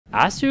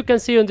As you can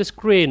see on the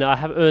screen, I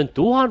have earned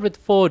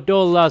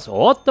 $204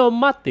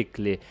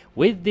 automatically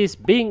with this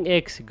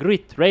BingX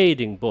grid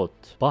trading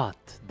bot.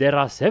 But there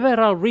are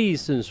several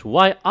reasons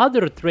why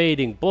other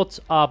trading bots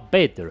are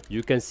better.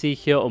 You can see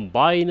here on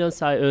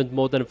Binance I earned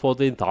more than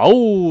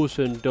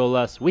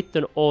 $14,000 with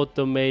an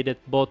automated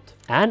bot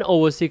and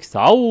over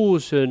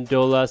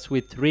 $6,000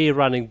 with 3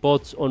 running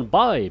bots on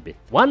BYBIT.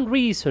 One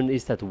reason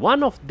is that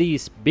one of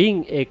these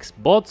BingX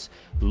bots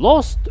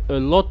lost a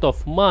lot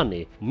of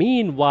money.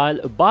 Meanwhile,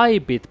 a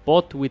BYBIT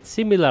bot with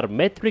similar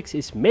metrics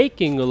is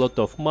making a lot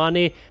of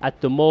money. At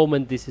the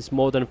moment this is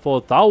more than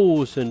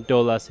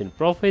 $4,000 in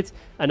profits,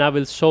 and I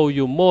will show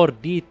you more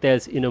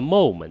details in a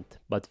moment.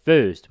 But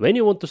first, when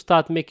you want to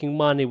start making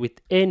money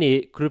with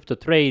any crypto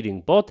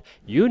trading bot,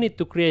 you need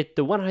to create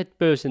the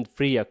 100%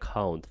 free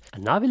account.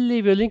 And I will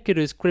leave a link in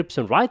the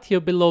description right here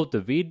below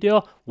the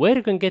video where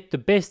you can get the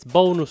best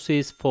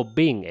bonuses for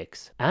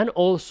BingX. And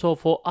also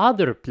for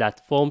other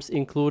platforms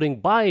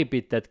including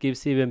BYBIT that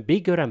gives even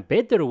bigger and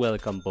better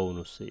welcome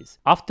bonuses.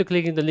 After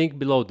clicking the link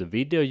below the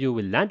video, you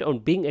will land on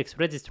BingX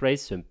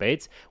registration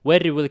page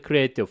where you will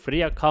create your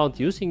free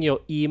account using your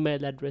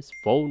email address,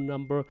 phone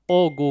number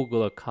or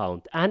Google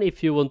account. And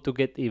if you want to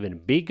get even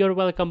bigger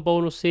welcome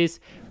bonuses,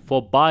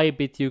 for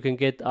BYBIT you can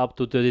get up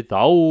to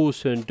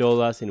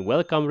 $30,000 in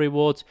welcome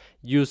rewards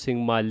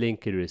using my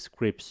link in the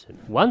description.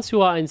 Once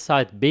you are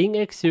inside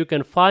BingX, you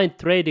can find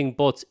trading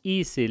bots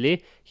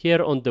easily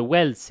here on the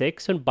Wealth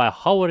section by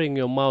hovering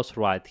your mouse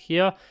right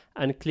here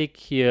and click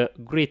here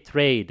Grid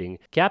Trading.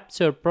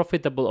 Capture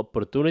profitable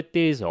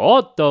opportunities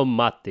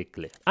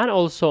automatically. And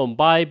also on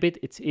BYBIT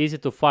it's easy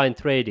to find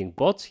trading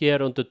bots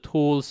here on the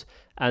Tools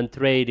and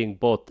Trading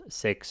Bot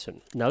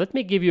section. Now let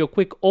me give you a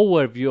quick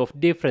overview of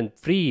different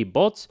free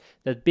bots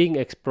that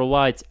BingX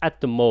provides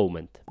at the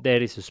moment.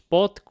 There is a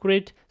Spot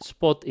Grid,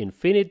 Spot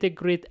Infinity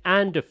Grid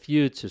and a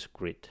Futures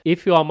Grid.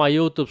 If you are my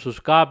YouTube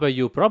subscriber,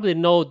 you probably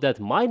know that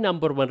my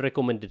 #1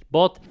 recommended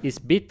bot is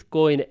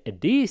Bitcoin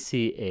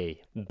DCA.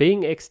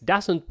 BingX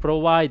doesn't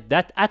provide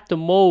that at the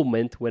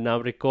moment when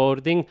I'm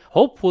recording.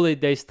 Hopefully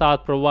they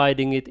start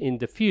providing it in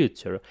the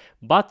future.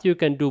 But you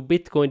can do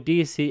Bitcoin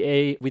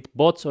DCA with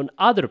bots on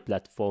other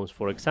platforms.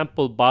 For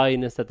example,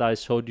 Binance that I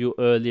showed you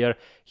earlier,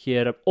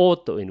 here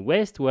Auto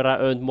Invest where I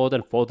earned more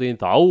than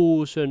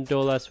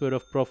 $14,000 worth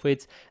of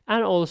profits,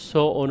 and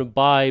also on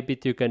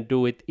BYBIT you can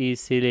do it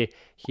easily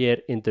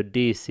here in the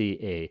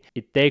DCA.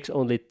 It takes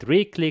only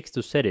 3 clicks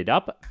to set it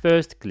up.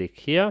 First click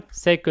here,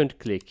 second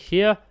click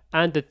here,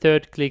 and the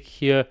third click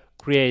here,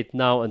 create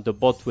now, and the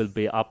bot will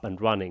be up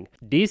and running.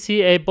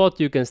 DCA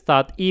bot you can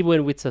start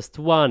even with just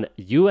 $1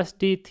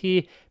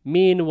 USDT.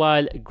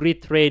 Meanwhile,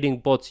 grid trading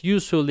bots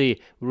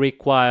usually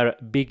require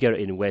bigger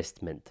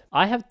investment.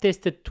 I have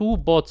tested 2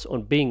 bots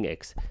on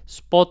BingX,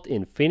 Spot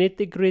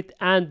Infinity Grid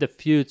and the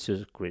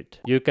Futures Grid.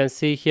 You can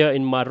see here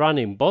in my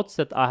running bots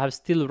that I have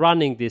still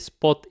running this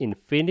Spot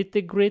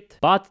Infinity Grid,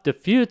 but the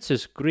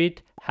Futures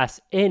Grid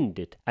has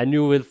ended, and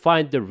you will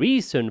find the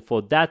reason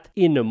for that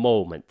in a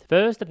moment.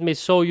 First, let me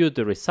show you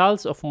the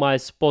results of my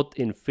Spot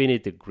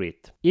Infinity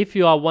Grid. If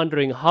you are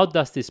wondering how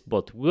does this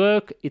bot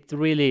work, it's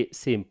really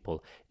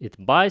simple. It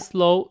buys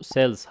low,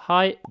 sells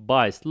high,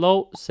 buys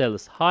low,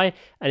 sells high,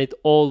 and it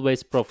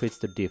always profits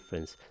the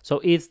difference.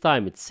 So each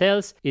time it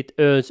sells, it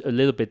earns a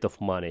little bit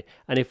of money.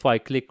 And if I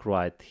click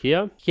right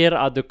here, here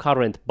are the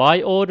current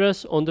buy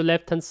orders on the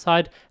left hand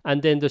side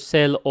and then the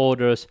sell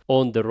orders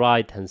on the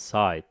right hand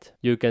side.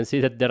 You can see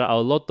that there are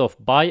a lot of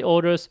buy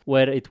orders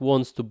where it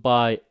wants to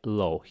buy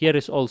low. Here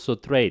is also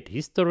trade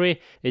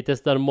history. It has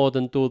done more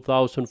than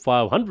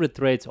 2,500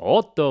 trades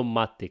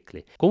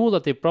automatically.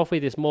 Cumulative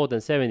profit is more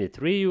than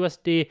 73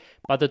 USD,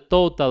 but the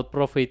total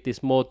profit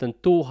is more than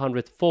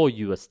 204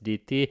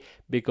 USDT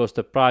because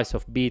the price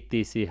of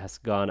BTC has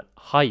gone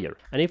higher.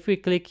 And if we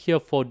click here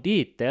for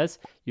details,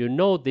 you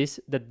notice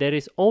that there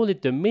is only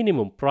the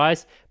minimum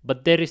price,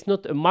 but there is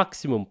not a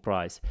maximum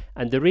price.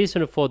 And the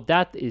reason for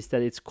that is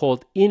that it's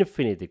called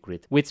Infinity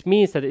Grid, which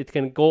means that it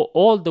can go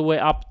all the way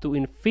up to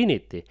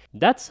infinity.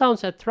 That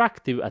sounds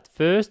attractive at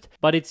first,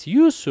 but it's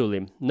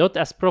usually not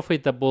as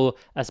profitable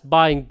as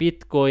buying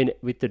Bitcoin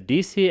with the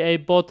DCA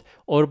bot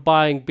or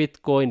buying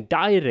Bitcoin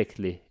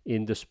directly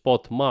in the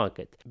spot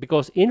market,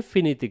 because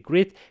Infinity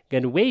Grid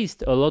can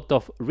waste a lot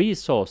of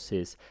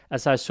resources.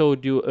 As I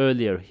showed you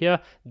earlier here,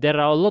 there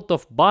are a lot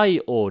of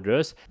buy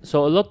orders,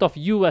 so a lot of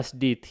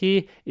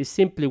USDT is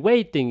simply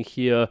waiting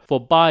here for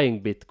buying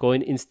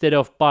Bitcoin instead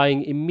of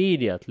buying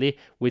immediately,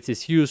 which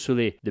is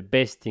usually the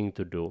best thing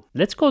to do.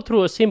 Let's go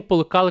through a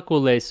simple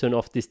calculation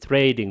of this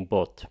trading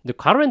bot. The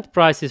current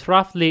price is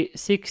roughly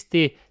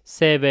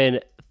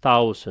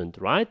 67,000,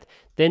 right?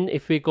 Then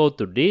if we go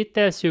to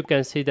details, you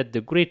can see that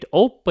the grid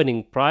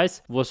opening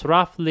price was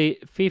roughly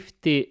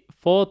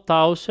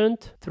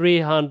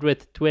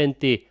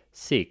 54,327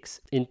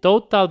 6. In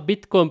total,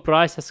 Bitcoin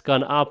price has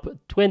gone up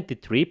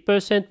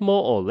 23%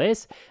 more or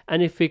less,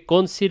 and if we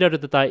consider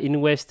that I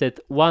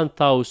invested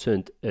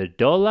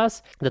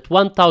 $1,000, that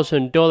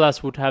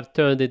 $1,000 would have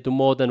turned into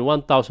more than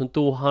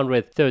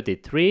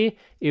 1,233.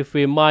 If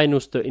we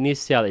minus the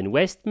initial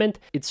investment,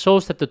 it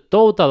shows that the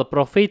total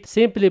profit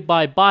simply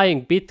by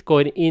buying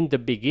Bitcoin in the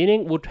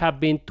beginning would have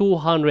been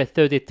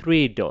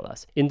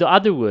 $233. In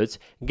other words,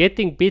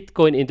 getting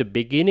Bitcoin in the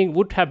beginning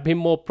would have been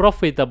more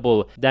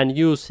profitable than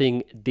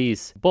using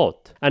this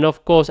bot. And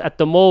of course, at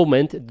the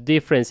moment, the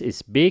difference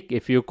is big.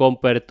 If you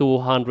compare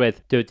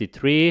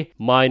 233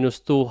 minus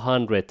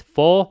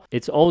 204,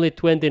 it's only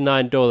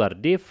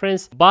 $29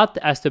 difference. But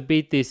as the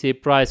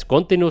BTC price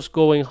continues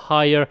going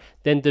higher,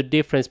 then the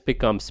difference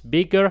becomes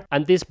bigger,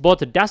 and this bot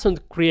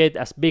doesn't create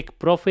as big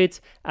profits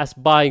as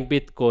buying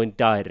Bitcoin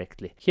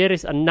directly. Here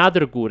is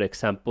another good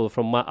example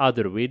from my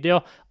other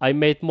video. I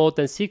made more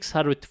than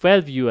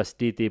 612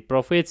 USDT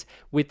profits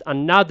with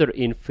another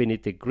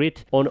Infinity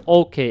Grid on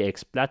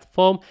OKX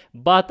platform,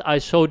 but I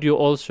showed you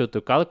also the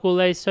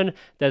calculation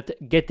that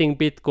getting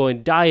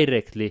Bitcoin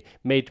directly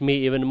made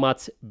me even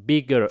much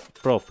bigger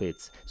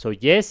profits. So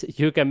yes,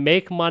 you can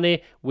make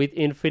money with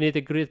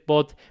Infinity Grid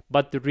bot,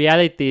 but the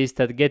reality is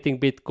that getting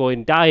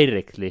Bitcoin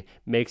directly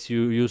makes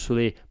you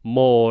usually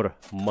more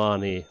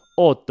money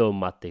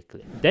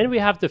automatically. Then we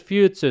have the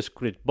Futures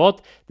Grid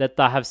bot that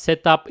I have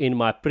set up in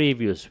my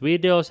previous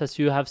videos, as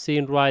you have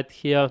seen right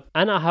here,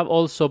 and I have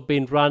also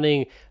been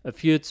running a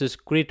Futures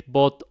Grid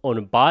bot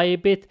on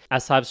BYBIT,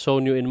 as I've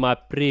shown you in my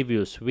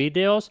previous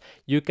videos.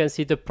 You can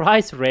see the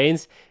price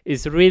range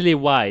is really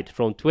wide,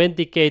 from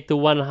 20k to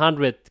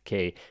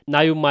 100k.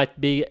 Now you might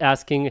be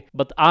asking,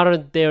 but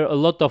aren't there a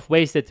lot of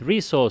wasted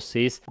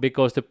resources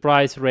because the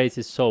price range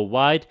is so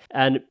wide?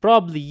 And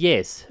probably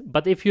yes,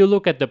 but if you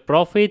look at the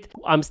profit,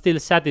 I'm still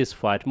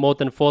satisfied. More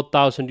than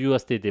 4,000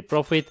 USDT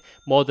profit,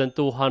 more than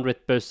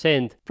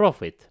 200%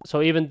 profit.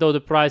 So even though the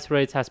price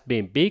range has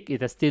been big,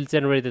 it has still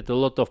generated a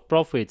lot of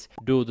profits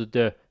due to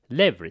the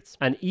leverage.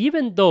 And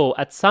even though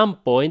at some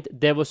point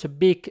there was a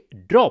big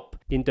drop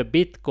in the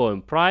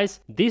Bitcoin price,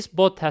 this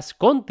bot has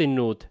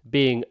continued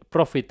being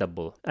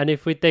profitable. And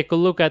if we take a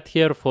look at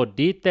here for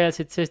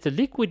details, it says the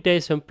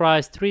liquidation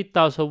price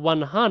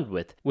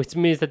 3,100, which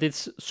means that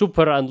it's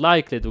super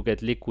unlikely to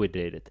get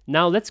liquidated.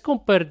 Now let's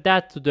compare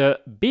that to the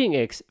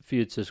BingX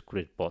Futures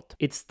Grid bot.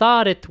 It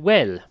started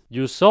well.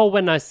 You saw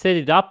when I set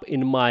it up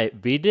in my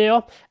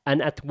video,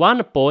 and at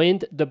one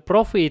point the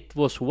profit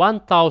was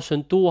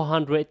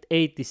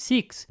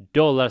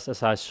 $1,286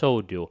 as I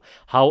showed you.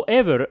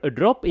 However, a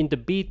drop in the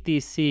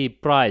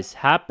BTC price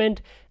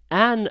happened,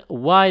 and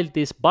while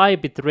this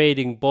BYBIT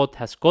trading bot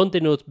has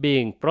continued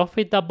being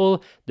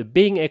profitable, the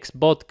BingX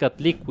bot got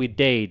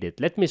liquidated.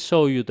 Let me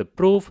show you the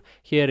proof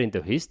here in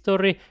the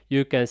history.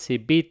 You can see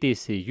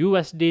BTC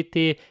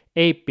USDT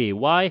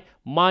APY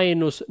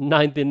minus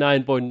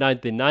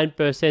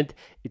 99.99%.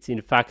 It's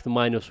in fact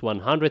minus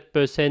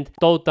 100%.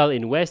 Total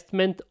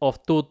investment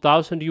of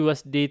 2000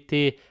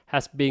 USDT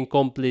has been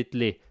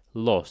completely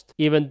lost.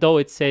 Even though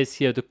it says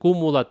here the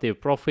cumulative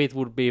profit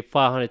would be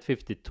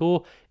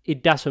 552,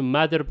 it doesn't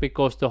matter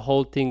because the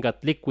whole thing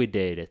got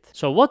liquidated.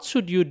 So what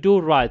should you do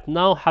right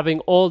now having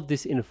all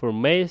this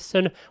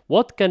information?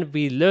 What can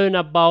we learn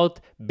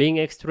about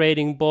BingX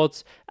trading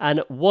bots,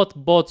 and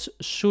what bots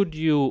should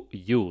you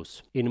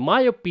use? In my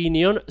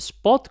opinion,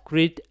 Spot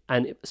Grid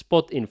and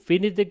Spot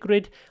Infinity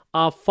Grid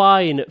are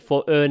fine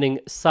for earning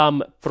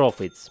some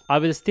profits. I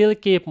will still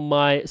keep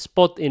my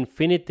Spot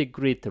Infinity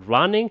Grid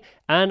running,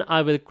 and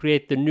I will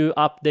create the new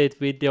update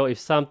video if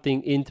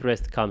something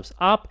interesting comes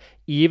up,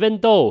 even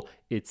though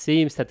it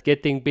seems that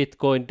getting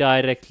Bitcoin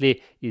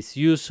directly is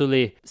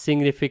usually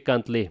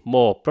significantly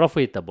more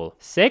profitable.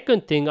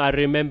 Second thing I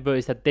remember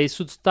is that they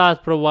should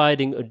start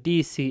providing a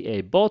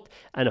DCA bot,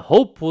 and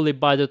hopefully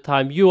by the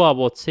time you are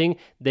watching,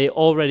 they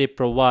already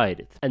provide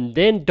it. And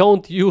then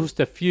don't use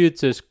the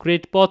Futures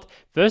Grid bot.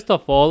 First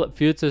of all,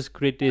 Futures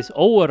Grid is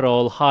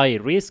overall high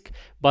risk,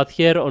 but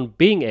here on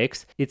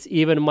BingX, it's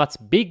even much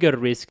bigger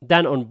risk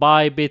than on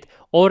BYBIT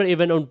or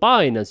even on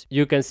Binance.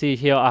 You can see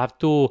here I have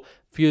two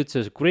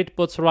Futures Grid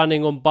bots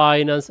running on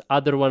Binance.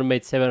 Other one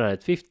made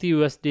 750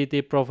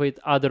 USDT profit,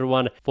 other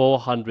one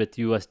 400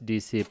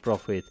 USDC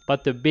profit.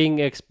 But the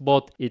BingX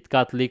bot, it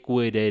got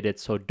liquidated,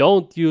 so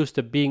don't use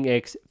the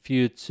BingX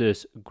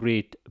Futures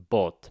Grid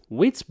bot.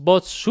 Which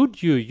bots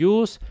should you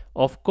use?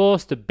 Of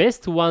course, the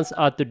best ones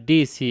are the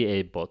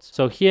DCA bots.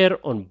 So here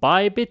on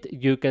BYBIT,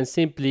 you can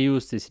simply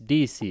use this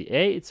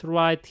DCA, it's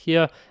right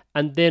here.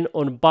 And then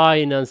on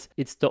Binance,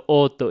 it's the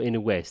auto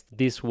invest,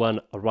 this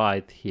one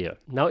right here.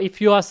 Now,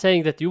 if you are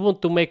saying that you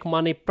want to make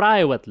money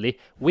privately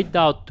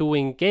without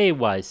doing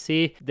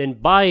KYC, then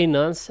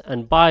Binance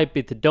and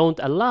BYBIT don't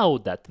allow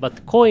that.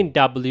 But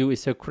CoinW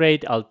is a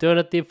great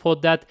alternative for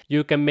that.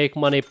 You can make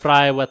money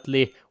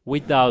privately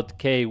without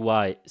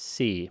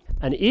KYC.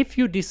 And if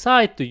you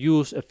decide to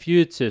use a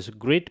Futures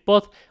Grid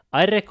bot,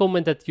 I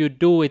recommend that you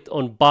do it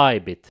on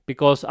BYBIT,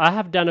 because I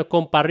have done a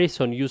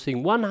comparison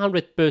using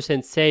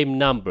 100% same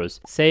numbers,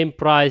 same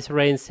price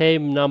range,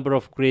 same number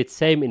of grids,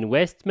 same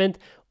investment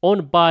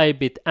on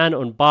BYBIT and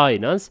on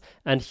Binance,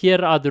 and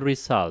here are the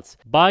results.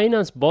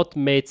 Binance bot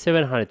made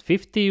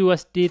 750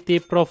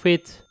 USDT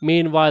profit,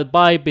 meanwhile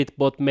BYBIT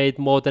bot made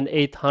more than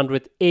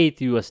 808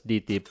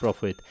 USDT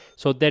profit.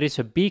 So there is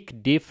a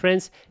big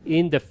difference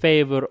in the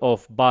favor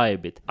of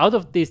BYBIT. Out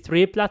of these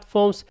three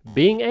platforms,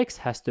 BingX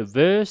has the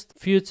worst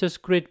futures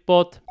grid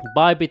bot,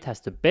 BYBIT has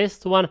the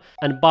best one,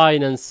 and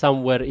Binance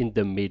somewhere in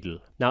the middle.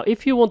 Now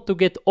if you want to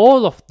get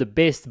all of the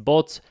best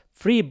bots,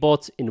 free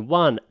bots in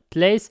one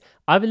place,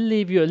 I will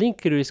leave you a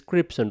link in the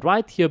description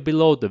right here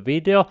below the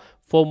video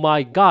for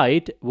my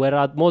guide where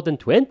are more than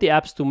 20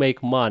 apps to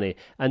make money,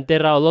 and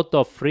there are a lot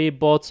of free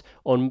bots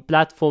on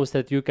platforms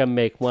that you can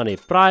make money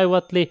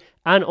privately,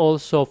 and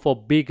also for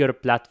bigger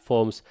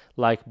platforms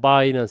like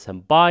Binance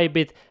and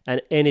BYBIT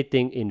and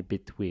anything in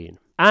between.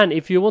 And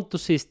if you want to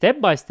see step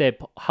by step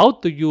how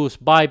to use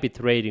BYBIT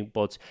trading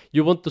bots,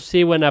 you want to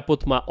see when I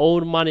put my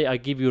own money, I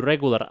give you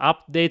regular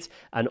updates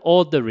and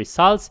all the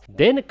results,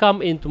 then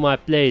come into my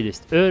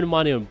playlist Earn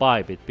Money on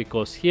BYBIT,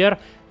 because here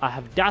I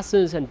have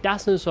dozens and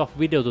dozens of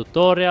video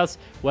tutorials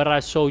where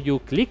I show you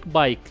click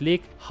by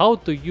click how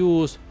to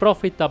use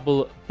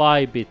profitable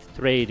BYBIT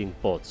trading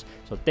bots.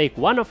 So take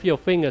one of your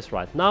fingers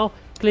right now,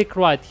 click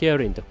right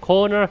here in the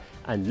corner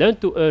and learn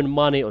to earn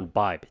money on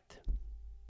BYBIT.